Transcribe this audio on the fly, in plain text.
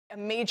A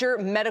major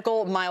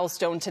medical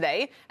milestone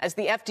today as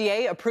the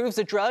FDA approves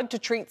a drug to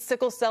treat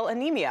sickle cell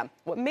anemia.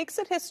 What makes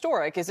it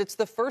historic is it's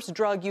the first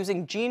drug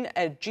using gene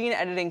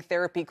editing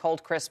therapy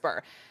called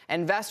CRISPR.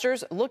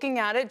 Investors looking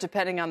at it,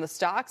 depending on the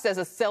stocks, as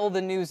a sell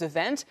the news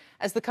event.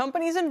 As the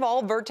companies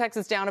involved, Vertex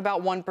is down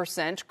about 1%.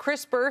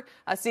 CRISPR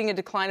seeing a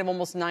decline of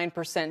almost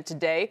 9%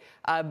 today.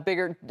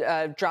 Bigger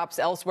drops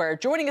elsewhere.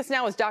 Joining us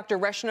now is Dr.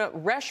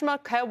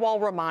 Reshma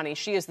Kewalramani.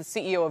 She is the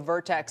CEO of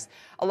Vertex,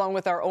 along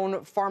with our own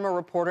pharma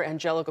reporter,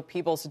 Angelica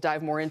Peebles, to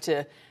dive more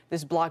into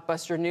this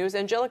blockbuster news.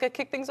 Angelica,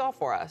 kick things off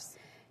for us.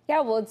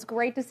 Yeah, well, it's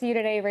great to see you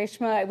today,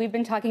 Reshma. We've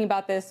been talking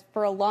about this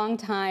for a long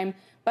time,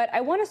 but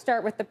I want to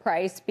start with the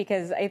price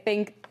because I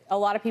think a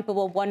lot of people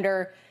will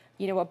wonder,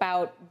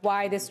 about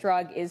why this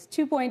drug is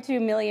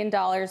 $2.2 million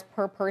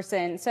per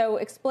person. So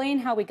explain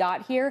how we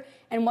got here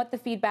and what the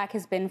feedback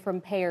has been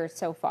from payers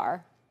so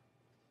far.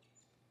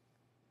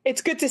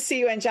 It's good to see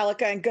you,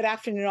 Angelica, and good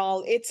afternoon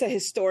all. It's a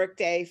historic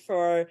day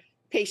for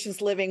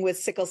patients living with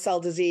sickle cell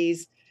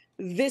disease.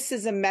 This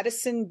is a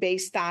medicine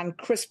based on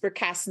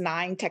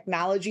CRISPR-Cas9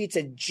 technology. It's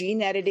a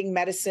gene editing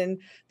medicine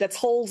that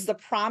holds the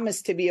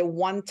promise to be a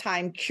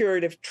one-time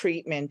curative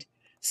treatment.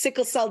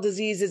 Sickle cell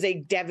disease is a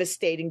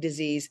devastating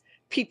disease.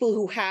 People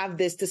who have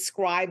this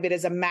describe it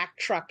as a Mack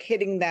truck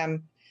hitting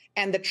them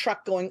and the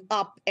truck going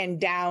up and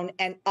down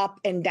and up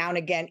and down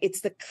again.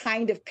 It's the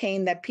kind of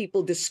pain that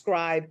people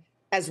describe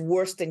as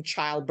worse than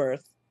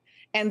childbirth.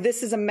 And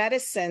this is a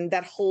medicine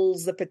that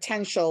holds the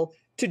potential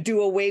to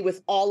do away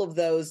with all of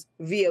those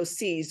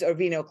VOCs or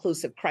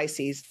veno-occlusive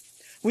crises.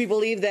 We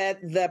believe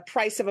that the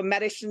price of a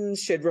medicine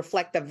should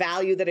reflect the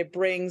value that it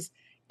brings,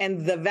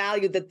 and the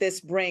value that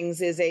this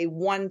brings is a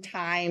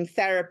one-time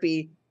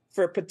therapy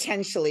for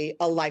potentially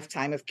a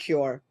lifetime of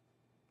cure.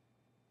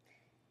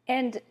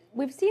 And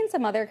we've seen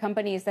some other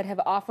companies that have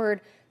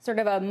offered sort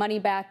of a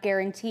money-back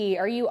guarantee.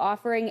 Are you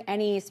offering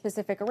any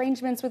specific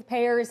arrangements with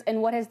payers,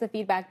 and what has the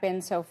feedback been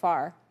so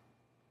far?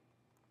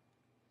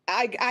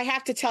 I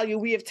have to tell you,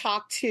 we have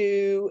talked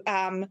to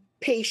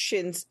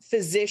patients,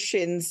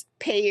 physicians,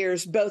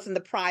 payers, both in the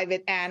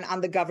private and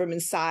on the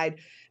government side.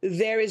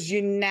 There is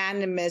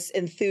unanimous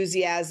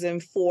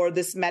enthusiasm for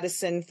this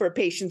medicine for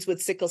patients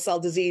with sickle cell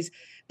disease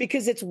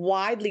because it's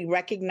widely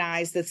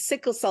recognized that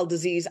sickle cell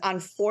disease,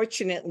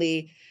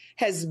 unfortunately,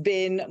 has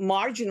been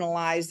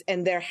marginalized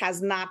and there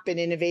has not been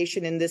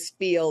innovation in this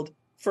field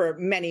for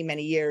many,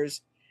 many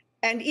years.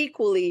 And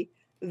equally,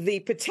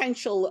 the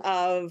potential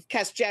of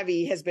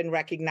Casgevy has been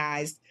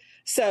recognized.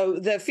 So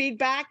the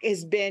feedback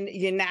has been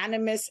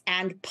unanimous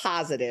and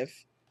positive.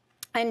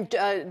 And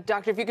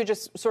doctor, if you could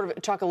just sort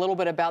of talk a little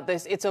bit about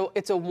this. It's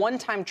a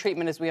one-time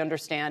treatment, as we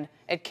understand.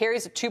 It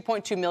carries a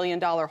 $2.2 million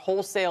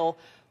wholesale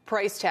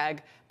price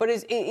tag. But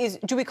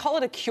do we call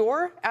it a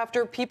cure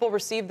after people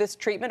receive this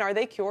treatment? Are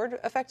they cured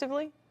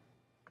effectively?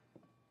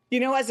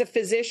 As a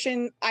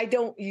physician, I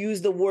don't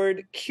use the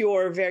word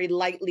cure very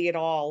lightly at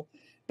all.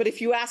 But if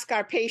you ask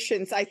our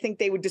patients, I think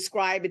they would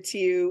describe it to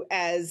you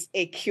as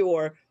a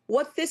cure.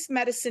 What this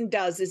medicine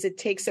does is it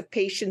takes a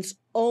patient's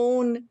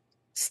own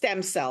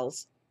stem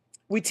cells.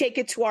 We take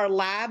it to our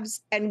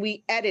labs and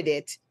we edit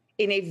it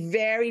in a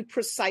very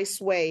precise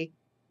way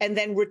and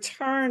then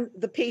return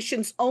the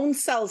patient's own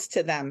cells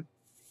to them.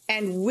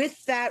 And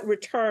with that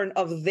return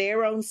of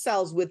their own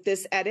cells with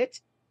this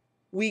edit,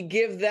 we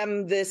give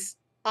them this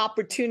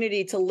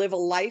opportunity to live a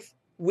life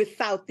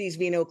without these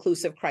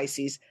veno-occlusive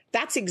crises.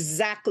 That's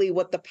exactly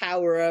what the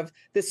power of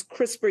this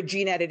CRISPR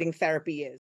gene editing therapy is.